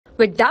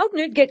With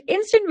Doubtnut, get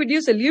instant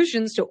video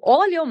solutions to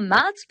all your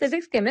maths,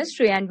 physics,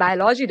 chemistry, and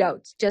biology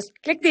doubts. Just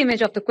click the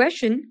image of the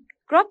question,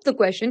 crop the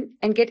question,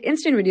 and get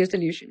instant video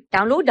solution.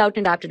 Download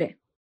Doubtnut app today.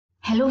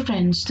 Hello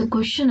friends, the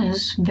question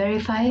is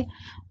verify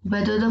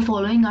whether the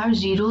following are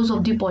zeros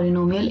of the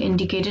polynomial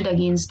indicated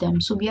against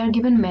them. So we are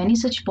given many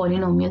such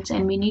polynomials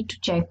and we need to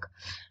check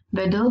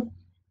whether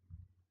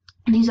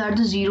these are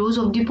the zeros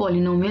of the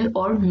polynomial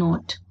or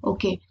not.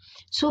 Okay,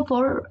 so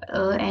for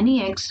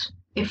any x,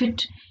 if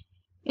it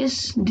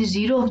is the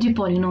zero of the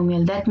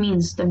polynomial, that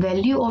means the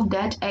value of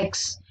that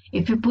x,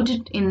 if you put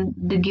it in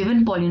the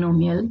given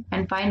polynomial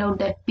and find out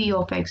that p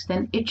of x,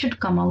 then it should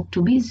come out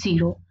to be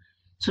 0.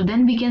 So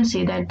then we can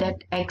say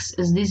that x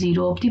is the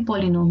zero of the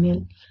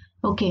polynomial.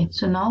 Okay,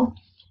 so now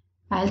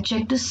I'll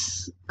check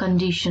this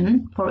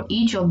condition for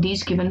each of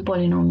these given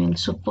polynomials.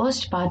 So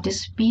first part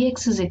is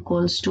px is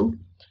equals to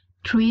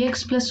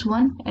 3x plus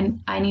 1,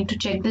 and I need to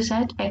check this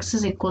at x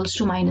is equals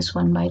to minus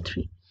 1 by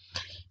 3.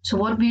 So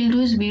what we'll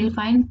do is we'll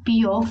find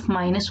p of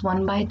minus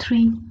 1 by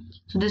 3.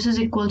 So this is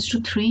equals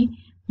to 3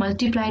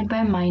 multiplied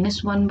by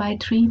minus 1 by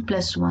 3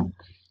 plus 1.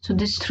 So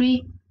this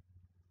 3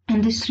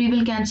 and this 3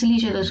 will cancel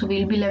each other. So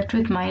we'll be left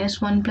with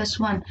minus 1 plus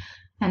 1.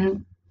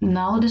 And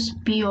now this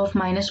p of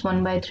minus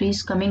 1 by 3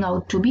 is coming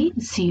out to be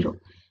 0.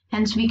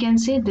 Hence we can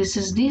say this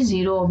is the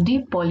zero of the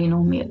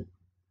polynomial.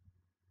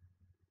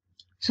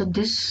 So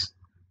this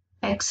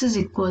x is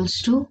equals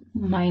to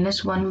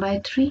minus 1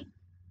 by 3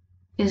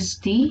 is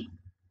the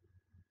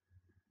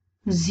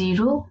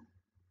zero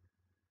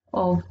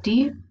of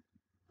the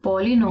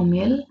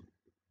polynomial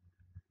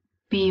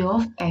p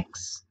of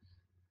x.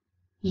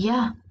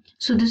 Yeah,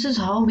 so this is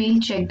how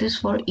we'll check this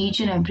for each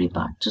and every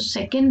part. So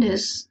second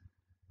is,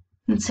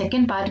 in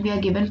second part we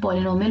are given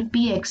polynomial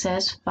px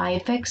as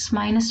 5x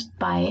minus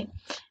pi,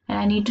 and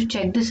I need to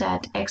check this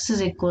at x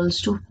is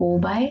equals to 4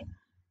 by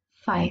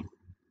 5.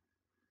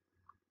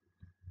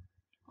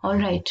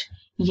 Alright,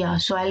 yeah,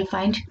 so I'll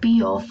find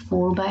p of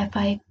 4 by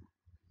 5.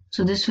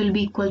 So this will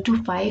be equal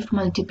to 5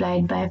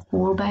 multiplied by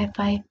 4 by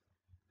 5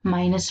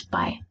 minus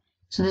pi.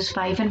 So this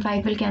 5 and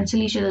 5 will cancel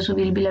each other. So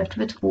we'll be left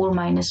with 4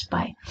 minus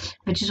pi,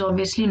 which is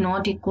obviously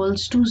not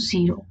equals to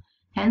 0.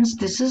 Hence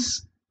this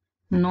is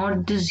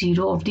not the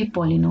zero of the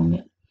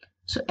polynomial.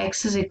 So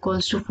x is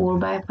equals to 4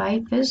 by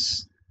 5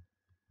 is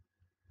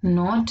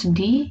not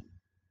the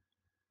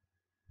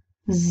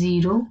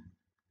zero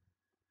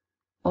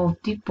of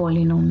the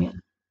polynomial.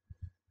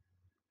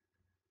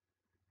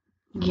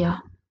 Yeah.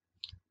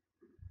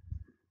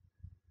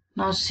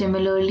 Now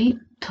similarly,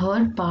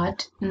 third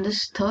part, in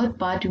this third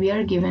part we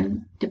are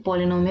given the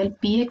polynomial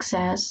px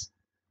as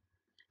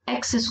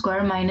x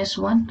square minus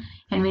 1,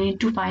 and we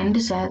need to find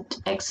this at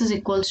x is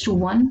equals to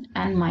 1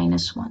 and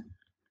minus 1.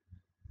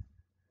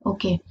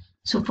 Okay,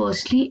 so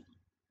firstly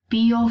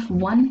p of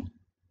 1,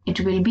 it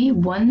will be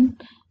 1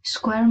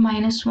 square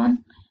minus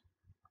 1,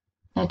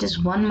 that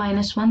is 1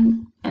 minus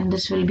 1, and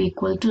this will be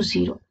equal to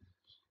 0.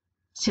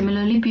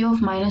 Similarly, p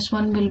of minus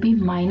 1 will be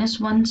minus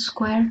 1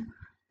 square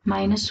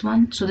minus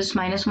 1. So this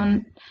minus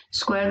 1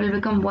 square will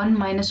become 1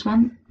 minus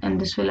 1, and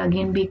this will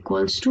again be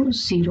equals to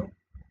 0.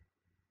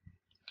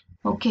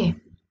 Okay.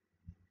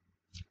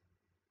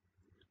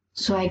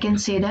 So I can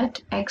say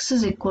that x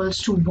is equals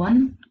to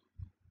 1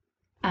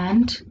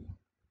 and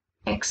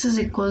x is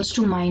equals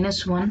to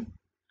minus 1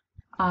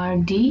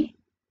 are the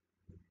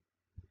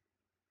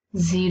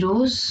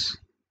zeros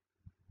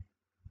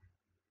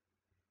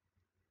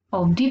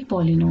of the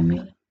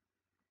polynomial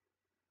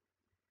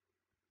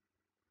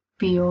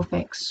p of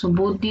x. So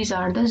both these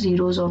are the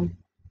zeros of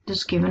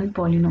this given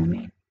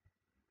polynomial.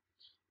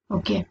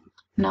 Okay,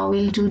 now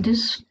we'll do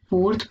this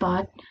fourth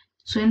part.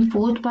 So in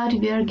fourth part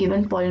we are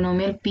given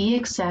polynomial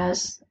px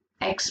as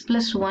x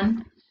plus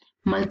 1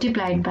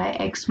 multiplied by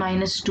x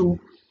minus 2,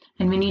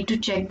 and we need to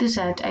check this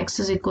at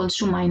x is equals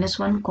to minus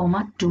 1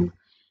 comma 2.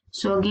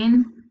 So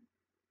again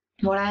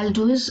what I'll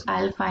do is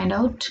I'll find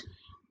out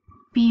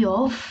p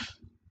of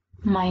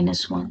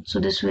minus 1. So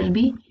this will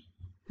be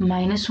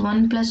minus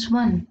 1 plus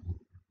 1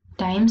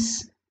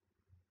 times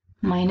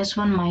minus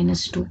 1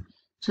 minus 2.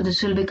 So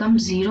this will become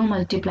 0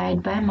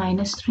 multiplied by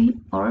minus 3,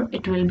 or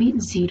it will be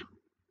 0.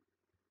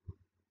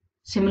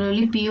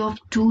 Similarly, p of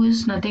 2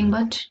 is nothing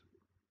but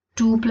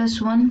 2 plus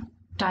 1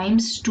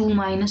 times 2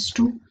 minus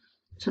 2.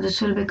 So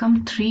this will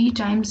become 3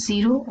 times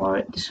 0,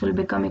 or this will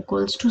become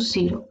equals to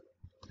 0.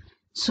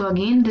 So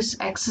again this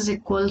x is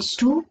equals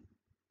to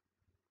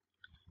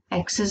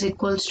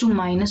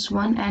minus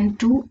 1 and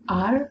 2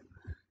 are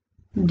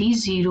the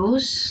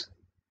zeros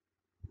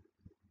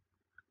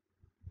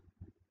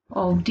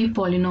of the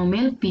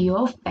polynomial p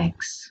of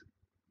x.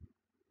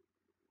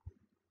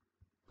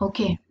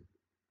 Okay,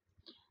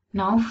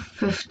 now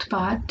fifth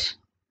part.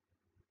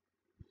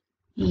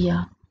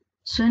 Yeah,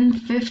 so in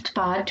fifth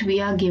part we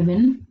are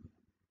given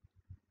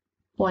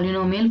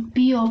polynomial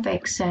p of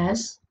x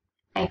as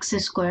x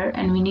square,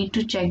 and we need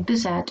to check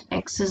this at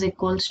x is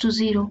equals to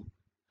 0.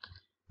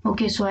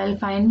 Okay, so I'll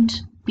find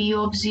p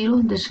of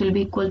 0. This will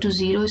be equal to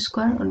 0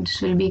 square, or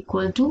this will be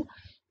equal to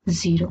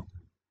 0.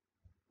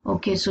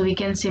 Okay, so we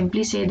can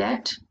simply say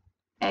that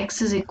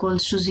x is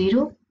equals to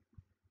 0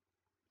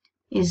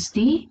 is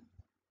the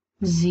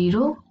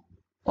 0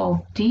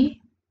 of the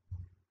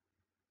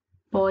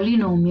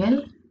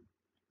polynomial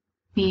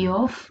p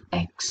of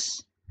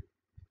x.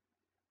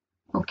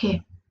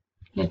 Okay,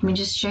 let me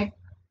just check.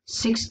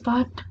 Sixth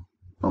part.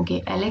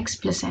 Okay,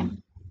 lx plus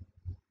m.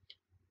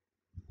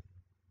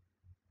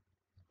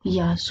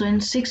 Yeah, so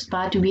in sixth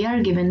part we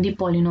are given the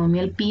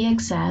polynomial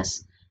px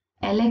as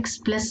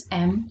lx plus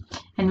m,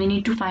 and we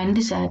need to find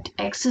this at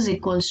x is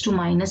equals to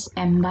minus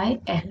m by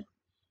l.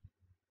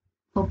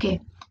 Okay,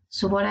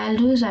 so what I'll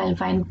do is I'll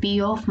find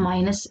p of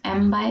minus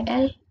m by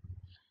l.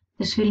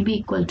 This will be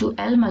equal to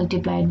l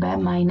multiplied by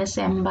minus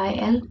m by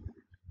l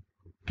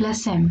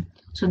plus m.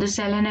 So this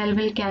l and l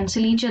will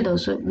cancel each other,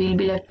 so we'll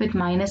be left with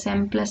minus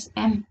m plus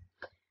m.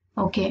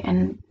 Okay,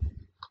 and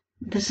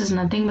this is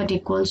nothing but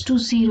equals to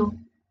 0.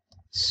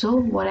 So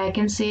what I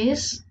can say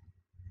is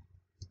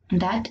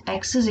that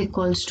x is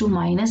equals to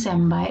minus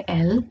m by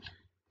l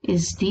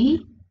is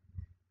the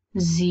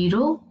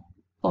 0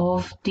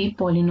 of the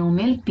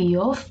polynomial p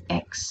of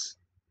x.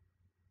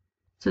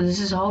 So this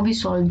is how we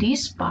solve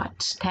these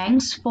parts.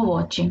 Thanks for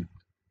watching.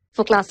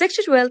 For class 6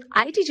 to 12,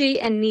 IIT JEE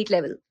and NEET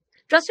level.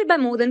 Trusted by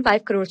more than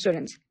 5 crore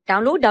students.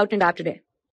 Download Doubtnut app today.